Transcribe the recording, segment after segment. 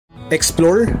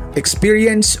Explore,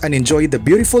 experience, and enjoy the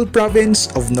beautiful province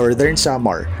of Northern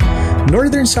Samar.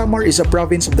 Northern Samar is a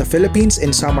province of the Philippines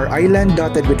in Samar Island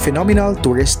dotted with phenomenal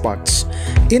tourist spots.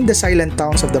 In the silent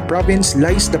towns of the province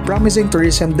lies the promising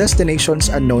tourism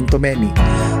destinations unknown to many.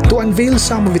 To unveil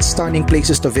some of its stunning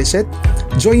places to visit,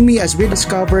 join me as we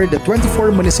discover the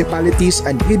 24 municipalities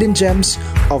and hidden gems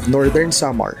of Northern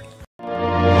Samar.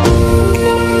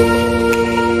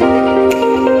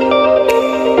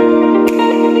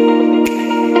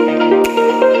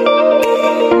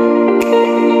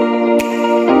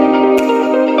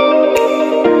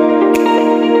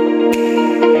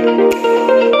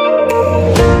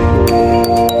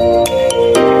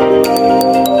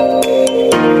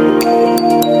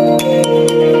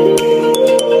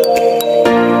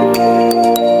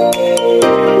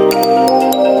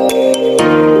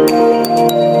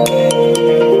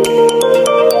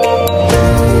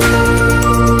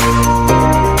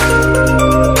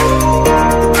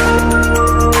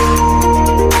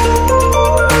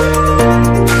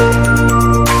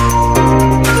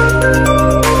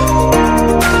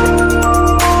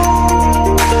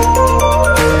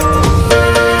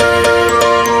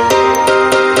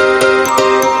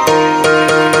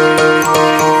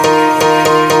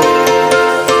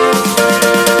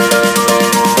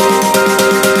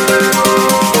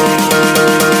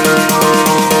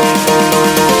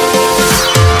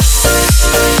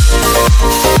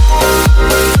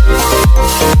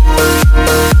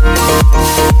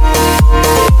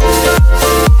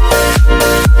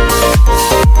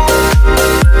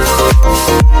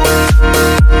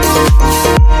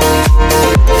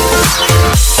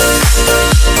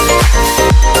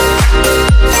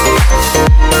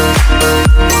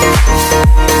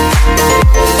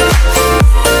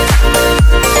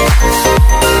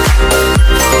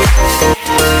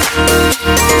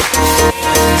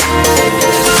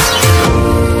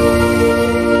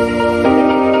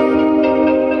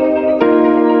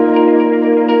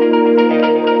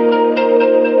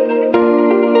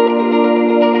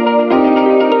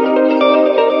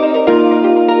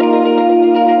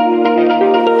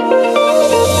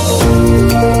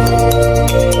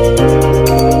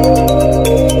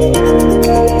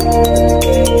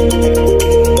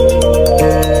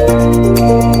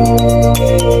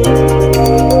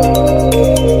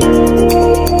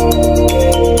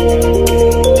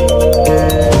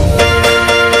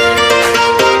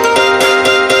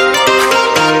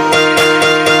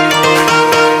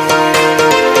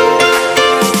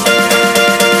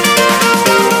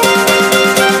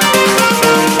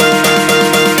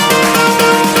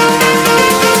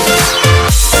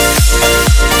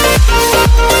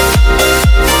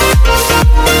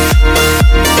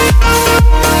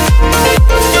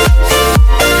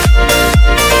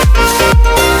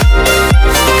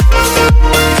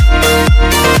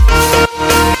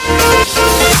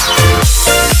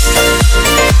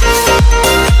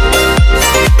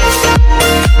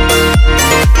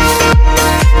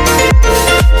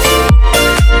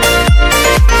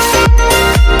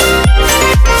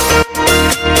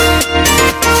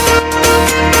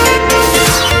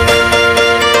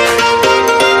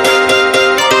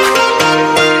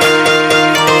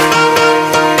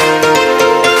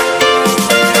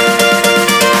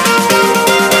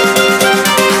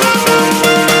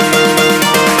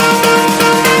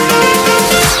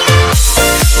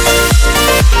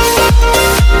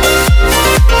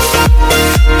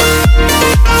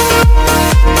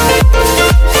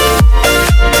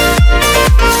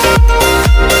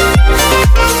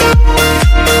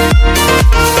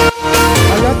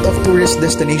 Tourist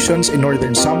destinations in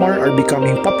Northern Samar are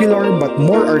becoming popular, but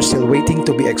more are still waiting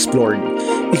to be explored.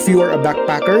 If you are a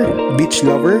backpacker, beach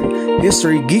lover,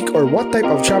 history geek, or what type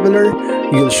of traveler,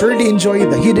 you'll surely enjoy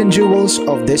the hidden jewels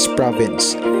of this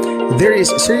province. There is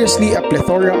seriously a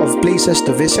plethora of places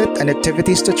to visit and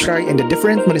activities to try in the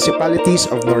different municipalities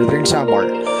of Northern Samar.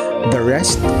 The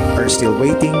rest are still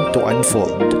waiting to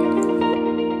unfold.